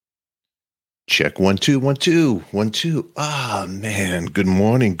check. 1 2 1 2 1 2. Ah, man. Good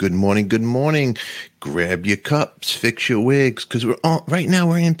morning. Good morning. Good morning. Grab your cups, fix your wigs, because right now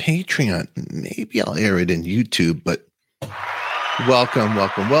we're in Patreon. Maybe I'll air it in YouTube, but welcome.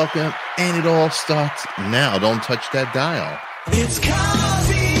 And it all starts now. Don't touch that dial. It's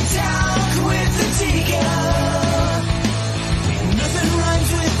coffee talk with the Tika. Nothing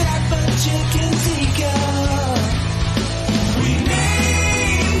rhymes with that but chicken tikka. We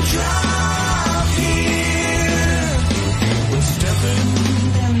name drop here with Stefan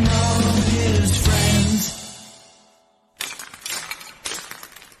and all his friends.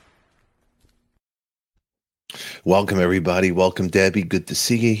 Welcome, everybody. Welcome, Debbie. Good to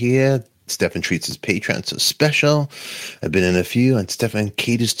see you here. Stefan treats his Patreon so special. I've been in a few, and Stefan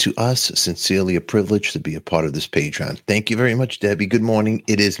caters to us. Sincerely a privilege to be a part of this Patreon. Thank you very much, Debbie. Good morning.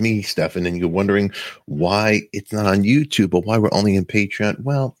 It is me, Stefan, and you're wondering why it's not on YouTube or why we're only in Patreon.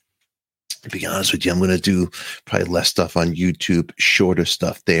 Well, to be honest with you, I'm going to do probably less stuff on YouTube, shorter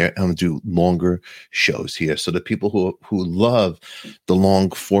stuff there. I'm going to do longer shows here. So the people who love the long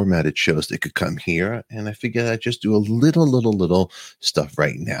formatted shows, they could come here. And I figured I'd just do a little stuff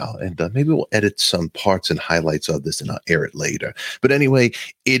right now. And maybe we'll edit some parts and highlights of this and I'll air it later. But anyway,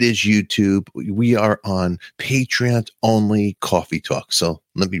 it is YouTube. We are on Patreon only Coffee Talk. So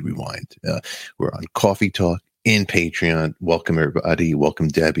let me rewind. We're on Coffee Talk in Patreon. Welcome, everybody. Welcome,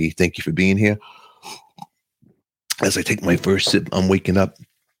 Debbie. Thank you for being here. As I take my first sip, I'm waking up.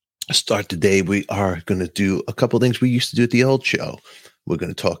 Start the day. We are going to do a couple of things we used to do at the old show. We're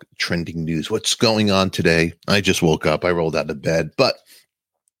going to talk trending news. What's going on today? I just woke up. I rolled out of bed. But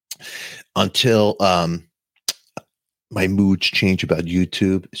until my moods change about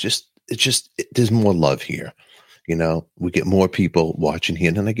YouTube, there's more love here. You know, we get more people watching here,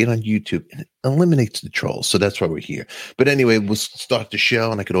 and then I get on YouTube, and it eliminates the trolls. So that's why we're here. But anyway, we'll start the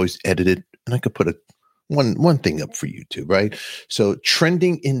show, and I could always edit it, and I could put one thing up for YouTube, right? So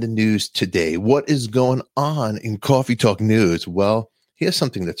trending in the news today. What is going on in Coffee Talk News? Well, here's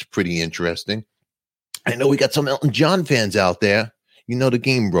something that's pretty interesting. I know we got some Elton John fans out there. You know the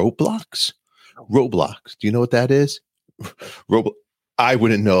game Roblox? Roblox. Do you know what that is? Roblox. I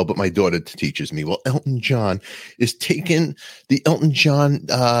wouldn't know, but my daughter teaches me. Well, Elton John is taking the Elton John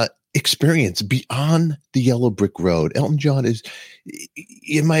experience beyond the yellow brick road. Elton John is,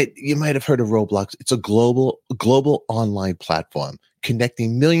 you might have heard of Roblox. It's a global online platform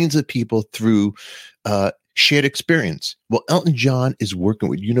connecting millions of people through shared experience. Well, Elton John is working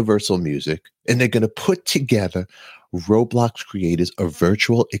with Universal Music, and they're going to put together Roblox creators a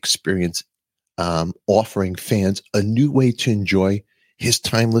virtual experience offering fans a new way to enjoy his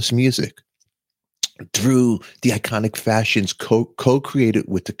timeless music through the iconic fashions co-created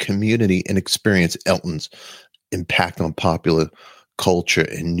with the community and experience Elton's impact on popular culture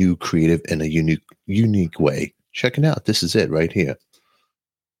in new, creative, and a unique way. Check it out. This is it right here.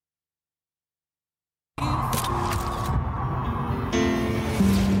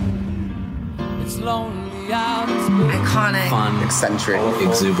 It's lonely out. Iconic, fun, eccentric,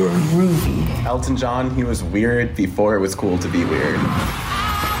 exuberant, groovy. Elton John, he was weird before it was cool to be weird.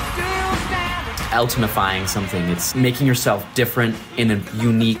 Eltonifying something. It's making yourself different in a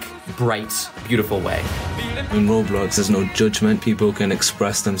unique, bright, beautiful way. In Roblox, there's no judgment. People can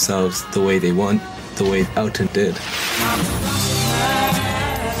express themselves the way they want, the way Elton did.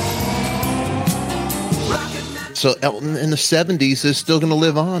 So Elton in the 70s is still going to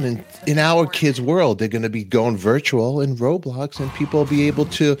live on in our kids' world. They're going to be going virtual in Roblox, and people will be able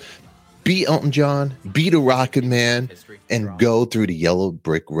to be Elton John, be the Rocket Man, and go through the yellow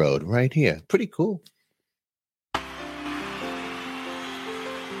brick road right here. Pretty cool.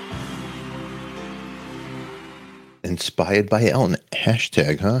 Inspired by Elton.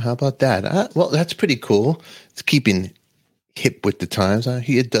 Hashtag, huh? How about that? Well, that's pretty cool. It's keeping hip with the times.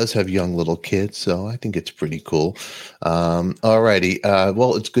 He does have young little kids, so I think it's pretty cool. All righty.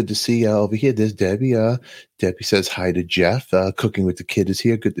 Well, it's good to see over here. There's Debbie. Debbie says hi to Jeff. Cooking with the Kid is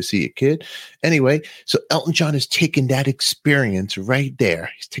here. Good to see you, kid. Anyway, so Elton John is taking that experience right there.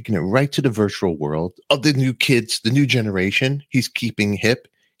 He's taking it right to the virtual world of the new kids, the new generation. He's keeping hip.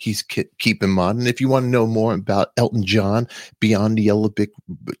 He's keeping modern. If you want to know more about Elton John beyond the yellow brick,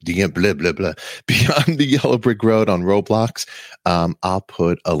 beyond the yellow brick road on Roblox, I'll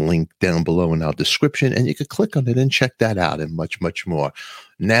put a link down below in our description, and you can click on it and check that out and much, much more.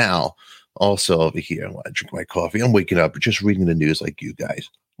 Now, also over here, I want to drink my coffee. I'm waking up, just reading the news like you guys.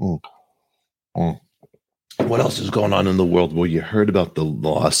 What else is going on in the world? Well, you heard about the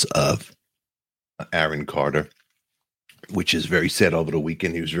loss of Aaron Carter. which is very sad. Over the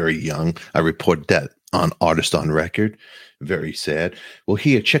weekend, he was very young. I reported that on Artist on Record. Very sad. Well,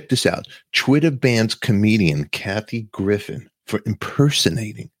 here, check this out. Twitter bans comedian Kathy Griffin for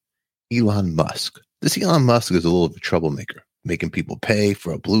impersonating Elon Musk. This Elon Musk is a little of a troublemaker, making people pay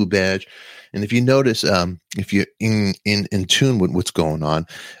for a blue badge. And if you notice, if you're in tune with what's going on,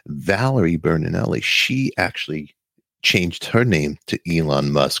 Valerie Bernanelli, she actually changed her name to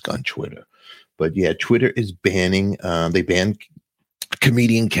Elon Musk on Twitter. But yeah, Twitter is banning, they banned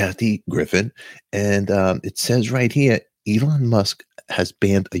comedian Kathy Griffin. And it says right here, Elon Musk has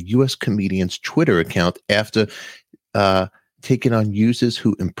banned a U.S. comedian's Twitter account after taking on users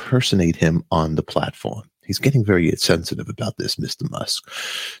who impersonate him on the platform. He's getting very sensitive about this, Mr. Musk.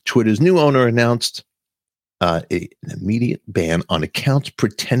 Twitter's new owner announced an immediate ban on accounts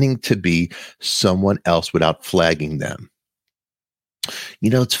pretending to be someone else without flagging them.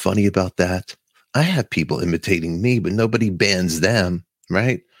 You know what's funny about that? I have people imitating me, but nobody bans them,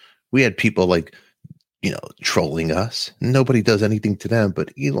 right? We had people like, trolling us. Nobody does anything to them,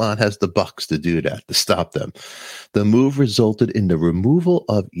 but Elon has the bucks to do that, to stop them. The move resulted in the removal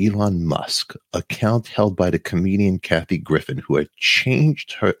of Elon Musk account held by the comedian Kathy Griffin, who had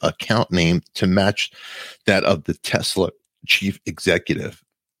changed her account name to match that of the Tesla chief executive.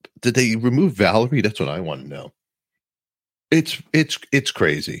 Did they remove Valerie? That's what I want to know. It's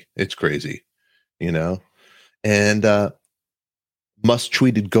crazy. It's crazy, and Musk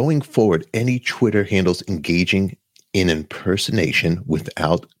tweeted, going forward, any Twitter handles engaging in impersonation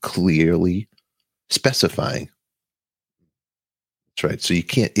without clearly specifying. That's right. So you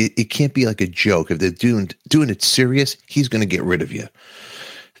can't, it can't be like a joke. If they're doing it serious, he's going to get rid of you.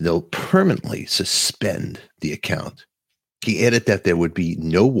 They'll permanently suspend the account. He added that there would be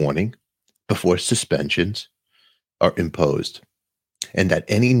no warning before suspensions are imposed, and that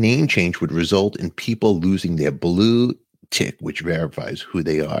any name change would result in people losing their blue tick, which verifies who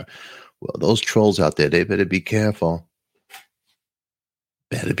they are. Well, those trolls out there, they better be careful.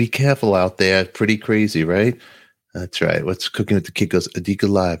 Better be careful out there. Pretty crazy, right? That's right. What's Cooking with the Kid goes, Adika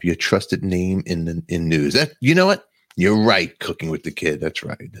Live, your trusted name in news. That, you know what? You're right, Cooking with the Kid. That's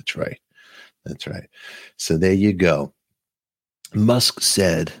right. That's right. That's right. So there you go. Musk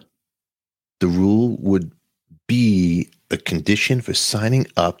said the rule would be a condition for signing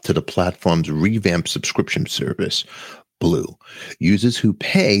up to the platform's revamped subscription service, Blue. Users who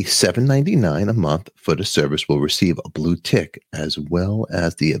pay $7.99 a month for the service will receive a blue tick, as well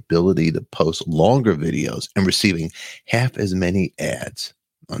as the ability to post longer videos and receiving half as many ads.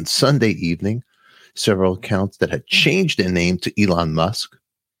 On Sunday evening, several accounts that had changed their name to Elon Musk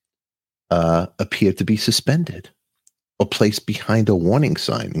appeared to be suspended or placed behind a warning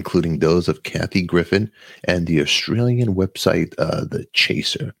sign, including those of Kathy Griffin and the Australian website, The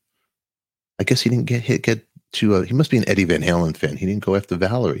Chaser. I guess he didn't get to, he must be an Eddie Van Halen fan. He didn't go after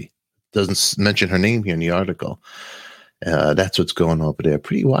Valerie. Doesn't mention her name here in the article. That's what's going on over there.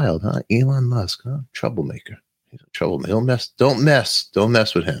 Pretty wild, huh? Elon Musk, huh? Troublemaker. He's a troublemaker. Don't mess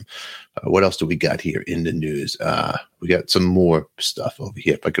with him. What else do we got here in the news? We got some more stuff over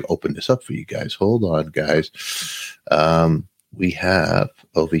here. If I could open this up for you guys. Hold on, guys. We have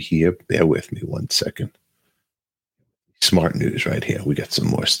over here, bear with me 1 second. Smart news right here. We got some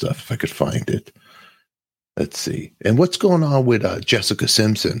more stuff if I could find it. Let's see. And what's going on with Jessica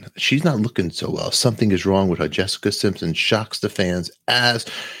Simpson? She's not looking so well. Something is wrong with her. Jessica Simpson shocks the fans as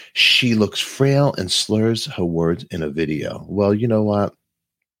she looks frail and slurs her words in a video. Well, you know what?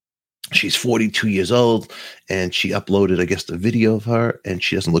 She's 42 years old, and she uploaded, I guess, the video of her, and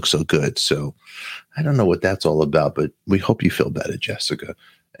she doesn't look so good. So I don't know what that's all about, but we hope you feel better, Jessica.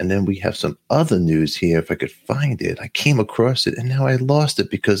 And then we have some other news here. If I could find it, I came across it, and now I lost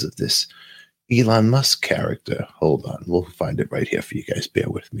it because of this Elon Musk character. Hold on. We'll find it right here for you guys. Bear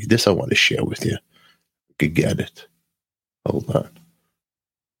with me. This I want to share with you. You could get it. Hold on.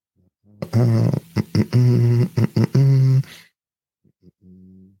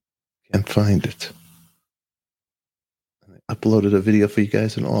 Can't find it. I uploaded a video for you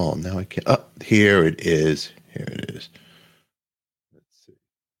guys and all. Now I can't. Oh, here it is. Here it is. Let's see.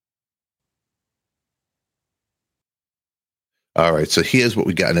 All right, so here's what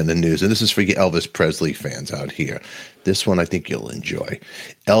we got in the news, and this is for you Elvis Presley fans out here. This one I think you'll enjoy.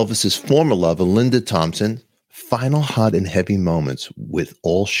 Elvis's former lover, Linda Thompson, final hot and heavy moments with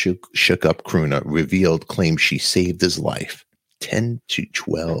all shook up crooner revealed claims she saved his life 10 to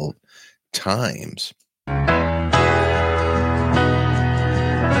 12 times.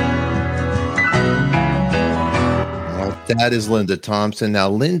 That is Linda Thompson. Now,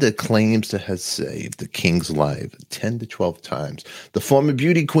 Linda claims to have saved the king's life 10 to 12 times. The former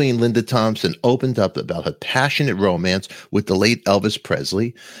beauty queen, Linda Thompson, opened up about her passionate romance with the late Elvis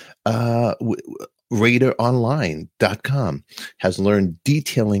Presley. RadarOnline.com has learned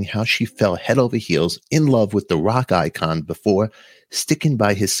detailing how she fell head over heels in love with the rock icon before sticking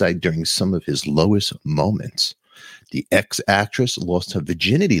by his side during some of his lowest moments. The ex-actress lost her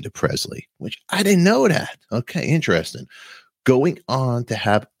virginity to Presley, which I didn't know that. Okay, interesting. Going on to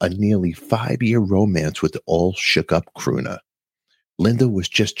have a nearly 5-year romance with the all-shook-up crooner. Linda was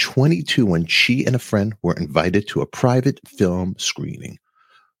just 22 when she and a friend were invited to a private film screening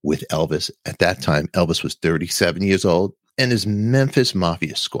with Elvis. At that time, Elvis was 37 years old and his Memphis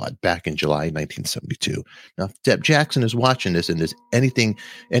Mafia squad back in July 1972. Now, if Deb Jackson is watching this and there's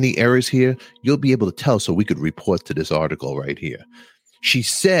any errors here, you'll be able to tell so we could report to this article right here. She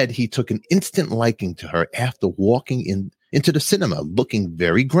said he took an instant liking to her after walking into the cinema looking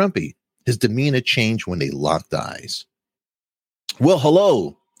very grumpy. His demeanor changed when they locked eyes. Well,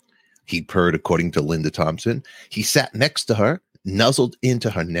 hello, he purred, according to Linda Thompson. He sat next to her, nuzzled into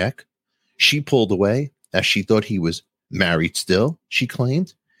her neck. She pulled away as she thought he was married still, she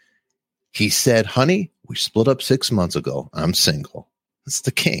claimed. He said, honey, we split up 6 months ago. I'm single. It's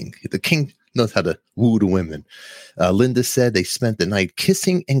the king. The king knows how to woo the women. Linda said they spent the night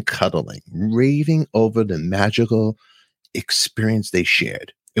kissing and cuddling, raving over the magical experience they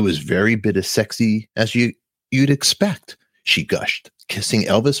shared. It was very bit as sexy as you'd expect, she gushed. Kissing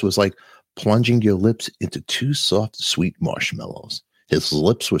Elvis was like plunging your lips into 2 soft, sweet marshmallows. His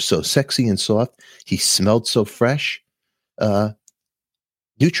lips were so sexy and soft. He smelled so fresh.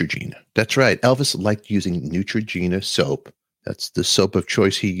 Neutrogena. That's right. Elvis liked using Neutrogena soap. That's the soap of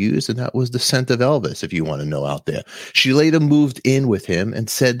choice he used, and that was the scent of Elvis, if you want to know out there. She later moved in with him and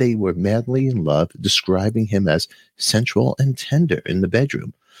said they were madly in love, describing him as sensual and tender in the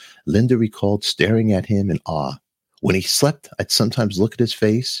bedroom. Linda recalled staring at him in awe. When he slept, I'd sometimes look at his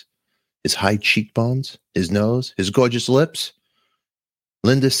face, his high cheekbones, his nose, his gorgeous lips.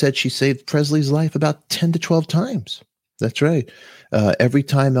 Linda said she saved Presley's life about 10 to 12 times. That's right. Every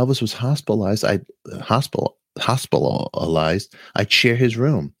time Elvis was hospitalized, I'd share his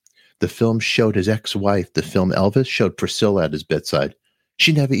room. The film showed his ex-wife. The film Elvis showed Priscilla at his bedside.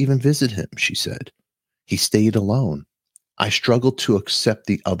 She never even visited him, she said. He stayed alone. I struggled to accept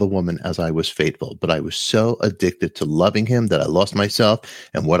the other woman as I was faithful, but I was so addicted to loving him that I lost myself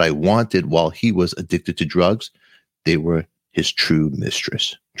and what I wanted while he was addicted to drugs. They were his true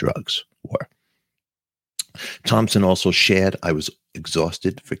mistress. Drugs were. Thompson also shared, I was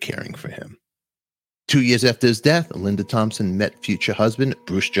exhausted for caring for him. 2 years after his death, Linda Thompson met future husband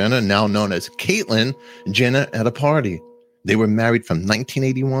Bruce Jenner, now known as Caitlyn Jenner, at a party. They were married from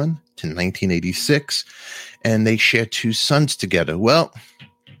 1981 to 1986, and they shared 2 sons together. Well,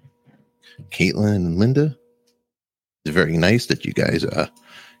 Caitlyn and Linda, it's very nice that you guys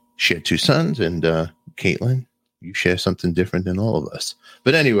share 2 sons, and Caitlyn, you share something different than all of us.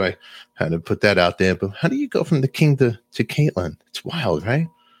 But anyway, had to put that out there. But how do you go from the king to Caitlyn? It's wild, right?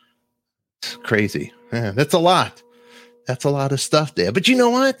 It's crazy. Yeah, that's a lot. That's a lot of stuff there. But you know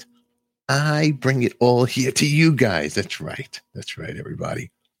what? I bring it all here to you guys. That's right. That's right,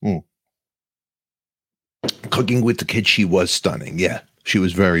 everybody. Cooking with the Kid, she was stunning. Yeah, she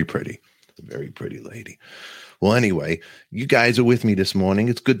was very pretty. A very pretty lady. Well, anyway, you guys are with me this morning.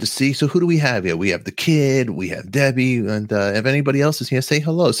 It's good to see. So who do we have here? We have the kid, we have Debbie, and if anybody else is here, say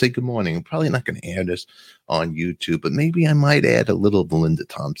hello, say good morning. I'm probably not going to air this on YouTube, but maybe I might add a little of the Linda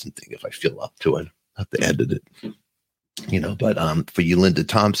Thompson thing if I feel up to it. I have to edit it. But for you Linda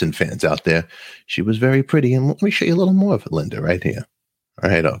Thompson fans out there, she was very pretty. And let me show you a little more of Linda right here.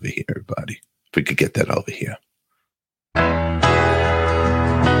 Right over here, everybody. If we could get that over here.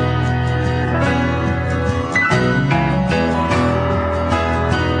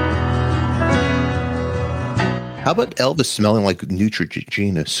 How about Elvis smelling like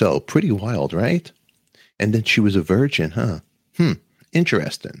Neutrogena soap? Pretty wild, right? And then she was a virgin, huh?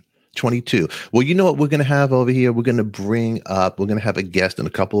 Interesting. 22. Well, you know what we're going to have over here? We're going to have a guest in a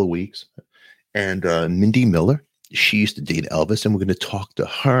couple of weeks. And Mindy Miller, she used to date Elvis. And we're going to talk to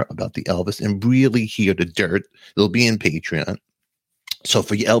her about the Elvis and really hear the dirt. It'll be in Patreon. So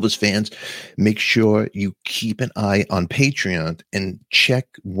for you Elvis fans, make sure you keep an eye on Patreon and check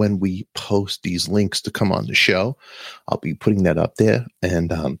when we post these links to come on the show. I'll be putting that up there,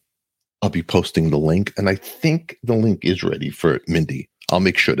 and I'll be posting the link. And I think the link is ready for Mindy. I'll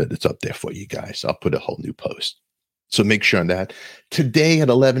make sure that it's up there for you guys. I'll put a whole new post. So make sure on that. Today at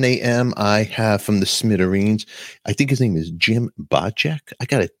 11 a.m., I have from the Smithereens, I think his name is Jim Bocek. I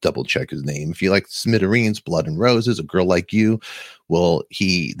got to double check his name. If you like Smithereens, Blood and Roses, A Girl Like You, well,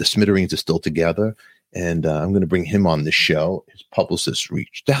 the Smithereens are still together. And I'm going to bring him on the show. His publicist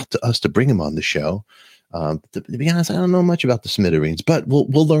reached out to us to bring him on the show. To be honest, I don't know much about the Smithereens, but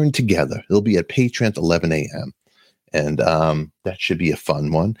we'll learn together. It'll be at Patreon at 11 a.m. And that should be a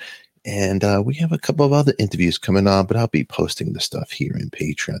fun one. And we have a couple of other interviews coming on, but I'll be posting the stuff here in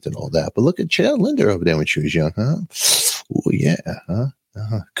Patreon and all that. But look at Cher Linder over there when she was young, huh? Oh, yeah, huh?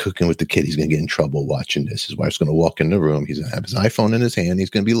 Cooking with the kid. He's going to get in trouble watching this. His wife's going to walk in the room. He's going to have his iPhone in his hand. He's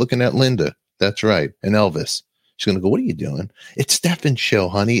going to be looking at Linda. That's right. And Elvis. She's going to go, what are you doing? It's Stefan's show,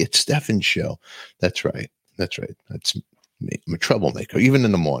 honey. It's Stefan's show. That's right. That's right. That's me. I'm a troublemaker. Even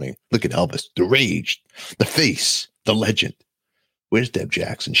in the morning. Look at Elvis. The rage. The face. The legend. Where's Deb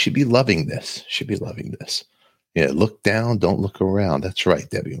Jackson? She'd be loving this. She'd be loving this. Yeah, look down, don't look around. That's right,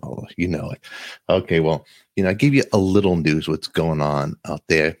 Debbie Muller. You know it. Okay, well, I gave you a little news what's going on out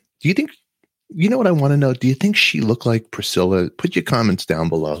there. Do you think, what I want to know? Do you think she looked like Priscilla? Put your comments down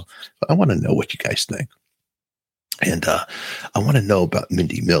below. I want to know what you guys think. And I want to know about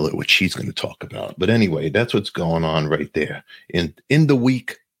Mindy Miller, what she's going to talk about. But anyway, that's what's going on right there. In the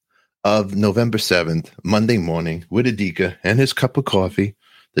week of November 7th, Monday morning, with Adika and his cup of coffee,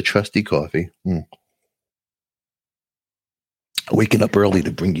 the trusty coffee. Waking up early to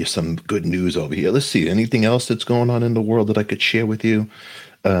bring you some good news over here. Let's see, anything else that's going on in the world that I could share with you?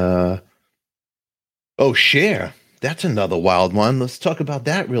 Cher. That's another wild one. Let's talk about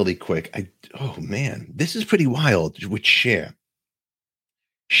that really quick. Oh, man, this is pretty wild with Cher.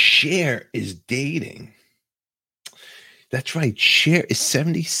 Cher is dating. That's right. Cher is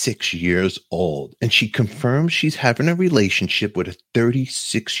 76 years old, and she confirms she's having a relationship with a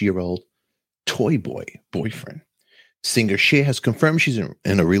 36-year-old toy boy boyfriend. Singer Cher has confirmed she's in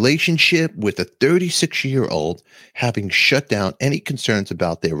a relationship with a 36-year-old, having shut down any concerns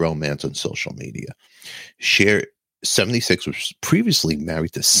about their romance on social media. Cher, 76, was previously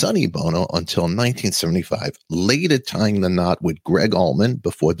married to Sonny Bono until 1975, later tying the knot with Greg Allman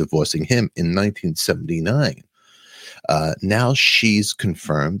before divorcing him in 1979. Now she's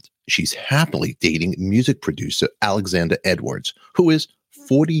confirmed she's happily dating music producer Alexander Edwards, who is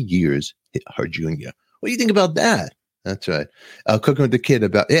 40 years her junior. What do you think about that? That's right. Cooking with the kid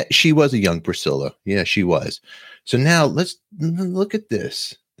she was a young Priscilla. Yeah, she was. So now let's look at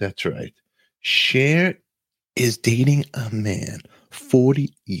this. That's right. Cher is dating a man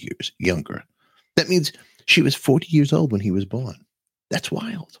 40 years younger. That means she was 40 years old when he was born. That's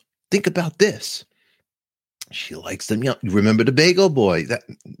wild. Think about this. She likes them young. You remember the Bagel Boy, that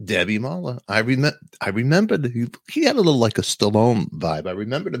Debbie Muller. I remember he had a little like a Stallone vibe. I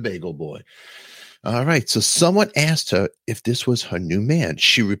remember the Bagel Boy. All right. So someone asked her if this was her new man.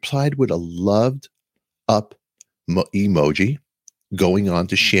 She replied with a loved up emoji, going on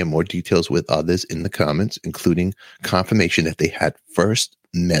to share more details with others in the comments, including confirmation that they had first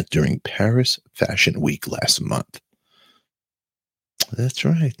met during Paris Fashion Week last month. That's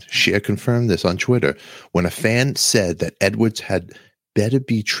right. Cher confirmed this on Twitter. When a fan said that Edwards had better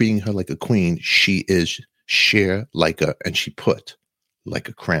be treating her like a queen, she is Cher like and she put like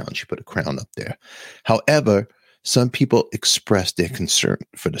a crown. She put a crown up there. However, some people expressed their concern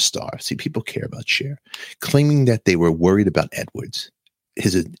for the star. See, people care about Cher, claiming that they were worried about Edwards,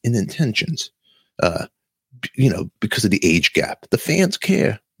 his intentions, because of the age gap. The fans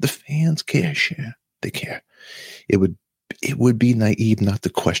care. The fans care, Cher. They care. It would be naive not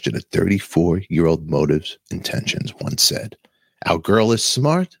to question a 34-year-old motive's intentions, one said. Our girl is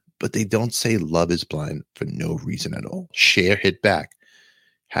smart, but they don't say love is blind for no reason at all. Cher hit back.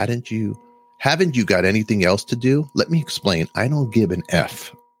 Haven't you got anything else to do? Let me explain. I don't give an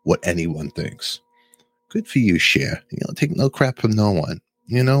F what anyone thinks. Good for you, Cher. You don't take no crap from no one.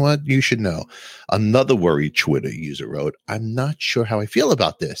 You know what? You should know. Another worried Twitter user wrote, I'm not sure how I feel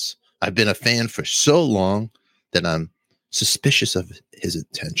about this. I've been a fan for so long that I'm suspicious of his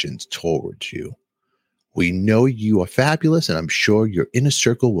intentions towards you. We know you are fabulous, and I'm sure your inner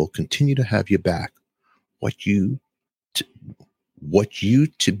circle will continue to have your back. Want you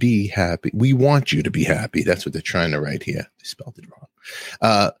to be happy. We want you to be happy. That's what they're trying to write here. They spelled it wrong.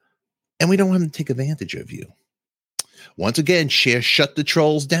 And we don't want them to take advantage of you. Once again, Cher shut the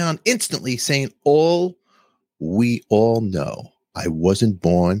trolls down instantly, saying, we all know I wasn't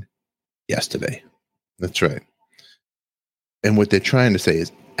born yesterday. That's right. And what they're trying to say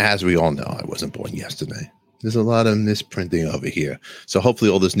is, as we all know, I wasn't born yesterday. There's a lot of misprinting over here. So hopefully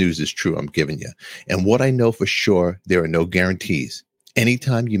all this news is true I'm giving you. And what I know for sure, there are no guarantees.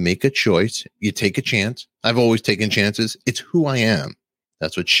 Anytime you make a choice, you take a chance. I've always taken chances. It's who I am.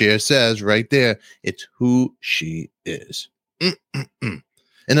 That's what Cher says right there. It's who she is.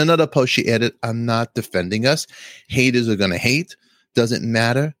 In another post, she added, I'm not defending us. Haters are going to hate. Doesn't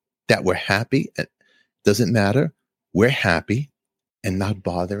matter that we're happy. It doesn't matter. We're happy and not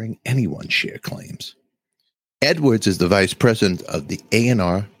bothering anyone, Cher claims. Edwards is the vice president of the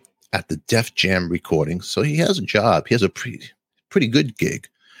A&R at the Def Jam recordings. So he has a job. He has a pretty good gig,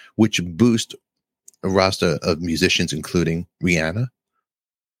 which boosts a roster of musicians, including Rihanna,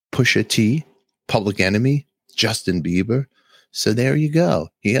 Pusha T, Public Enemy, Justin Bieber. So there you go.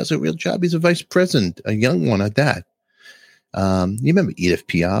 He has a real job. He's a vice president, a young one at that. You remember Edith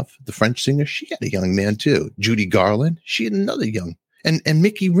Piaf, the French singer? She had a young man too. Judy Garland, she had another young. And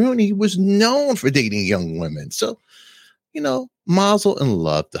Mickey Rooney was known for dating young women. So, mazel and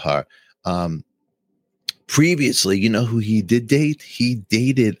love to her. Previously, you know who he did date? He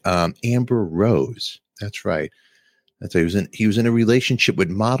dated Amber Rose. That's right. He was in a relationship with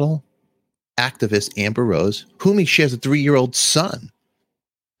model activist Amber Rose, whom he shares a 3-year-old son.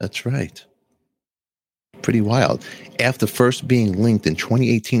 That's right. Pretty wild. After first being linked in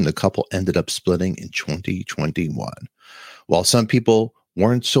 2018, the couple ended up splitting in 2021. While some people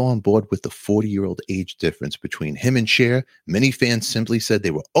weren't so on board with the 40-year-old age difference between him and Cher, many fans simply said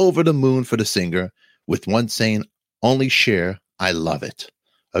they were over the moon for the singer, with one saying, only Cher, I love it.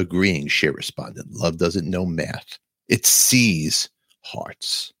 Agreeing, Cher responded, love doesn't know math. It sees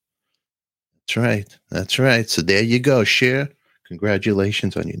hearts. That's right. That's right. So there you go, Cher.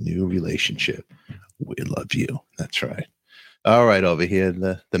 Congratulations on your new relationship. We love you. That's right. All right, over here.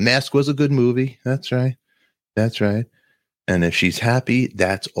 The Mask was a good movie. That's right. That's right. And if she's happy,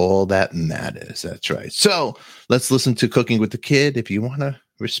 that's all that matters. That's right. So let's listen to Cooking with the Kid. If you want to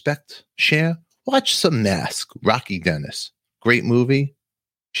respect Cher, watch some Mask. Rocky Dennis. Great movie.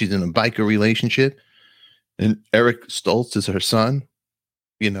 She's in a biker relationship. And Eric Stoltz is her son.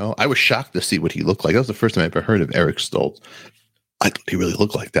 I was shocked to see what he looked like. That was the first time I ever heard of Eric Stoltz. I thought he really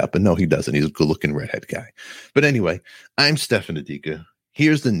looked like that, but no, he doesn't. He's a good-looking redhead guy. But anyway, I'm Stefan Adika.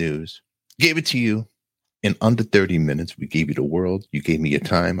 Here's the news. Gave it to you in under 30 minutes. We gave you the world. You gave me your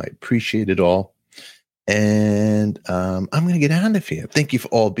time. I appreciate it all. And I'm going to get out of here. Thank you for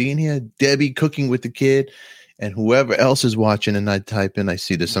all being here. Debbie, Cooking with the Kid, and whoever else is watching and I type in, I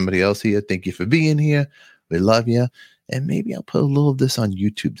see there's somebody else here. Thank you for being here. We love you. And maybe I'll put a little of this on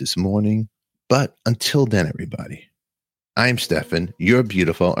YouTube this morning. But until then, everybody, I'm Stefan. You're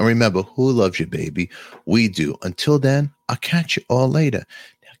beautiful. And remember, who loves you, baby? We do. Until then, I'll catch you all later.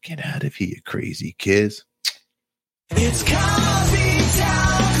 Now get out of here, you crazy kids. It's coffee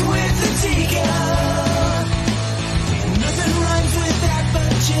talk with the Tika.